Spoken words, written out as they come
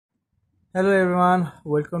Hello everyone,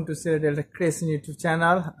 welcome to Sierra Delta Crescent YouTube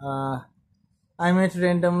channel. I met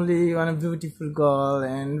randomly one beautiful girl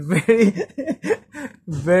and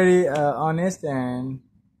very honest, and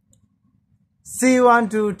she want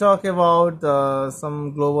to talk about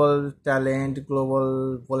some global talent,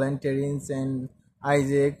 global volunteerings and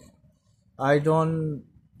AISEC. I don't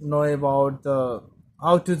know about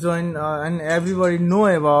how to join, and everybody know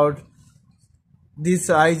about this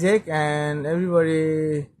AISEC, and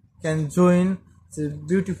everybody can join. It's a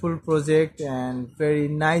beautiful project and very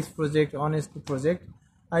nice project, honest project.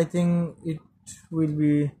 I think it will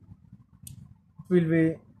be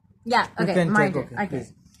Yeah, you okay, can my take. turn. Okay, Okay.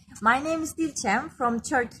 please. My name is Dilcem from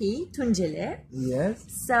Turkey, Tunceli. Yes.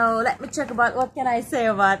 So let me talk about what can I say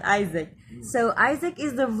about AISEC. So AISEC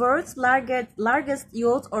is the world's largest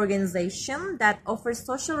youth organization that offers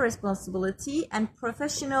social responsibility and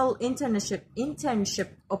professional internship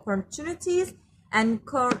opportunities and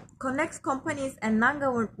connects companies and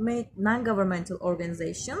non-governmental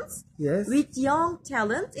organizations Yes. with young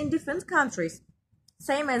talent in different countries.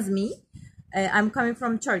 Same as me. I'm coming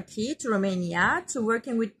from Turkey to Romania to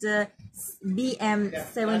working with the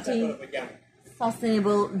BM17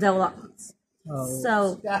 Sustainable Development. Oh.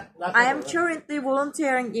 So I am currently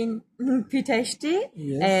volunteering in Pitești,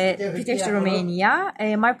 Yes. Pitești, Romania.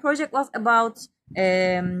 My project was about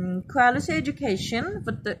quality education,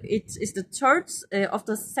 but it's the third of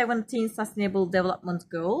the 17 Sustainable Development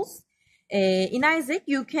Goals. In AISEC,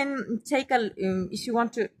 you can take if you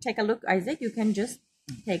want to take a look, AISEC, you can just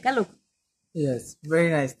take a look. Yes. Very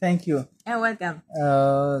nice. Thank you. You're welcome.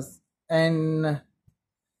 And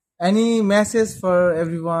any message for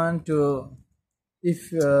everyone to, if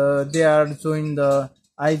they are joining the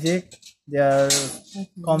AISEC, they are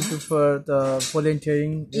come to for the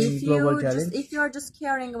volunteering in global talent. If you are just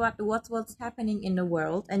caring about what's happening in the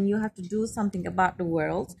world and you have to do something about the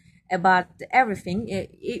world, about everything,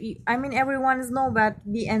 I mean everyone is know about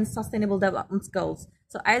BN Sustainable Development Goals.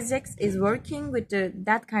 So AISEC is working with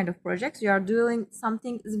that kind of projects. You are doing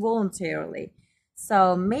something voluntarily. So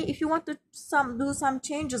if you want to do some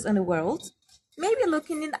changes in the world, maybe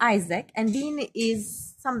looking in AISEC and being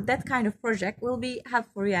is that kind of project will be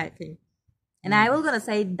helpful for you, I think. And I will gonna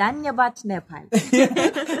say Danyabat Nepal.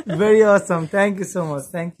 Very awesome. Thank you so much.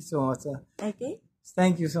 Thank you so much. Okay.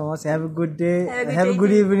 Thank you so much. Have a good day. Have a good Have a day good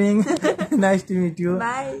too. evening. Nice to meet you.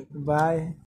 Bye. Bye.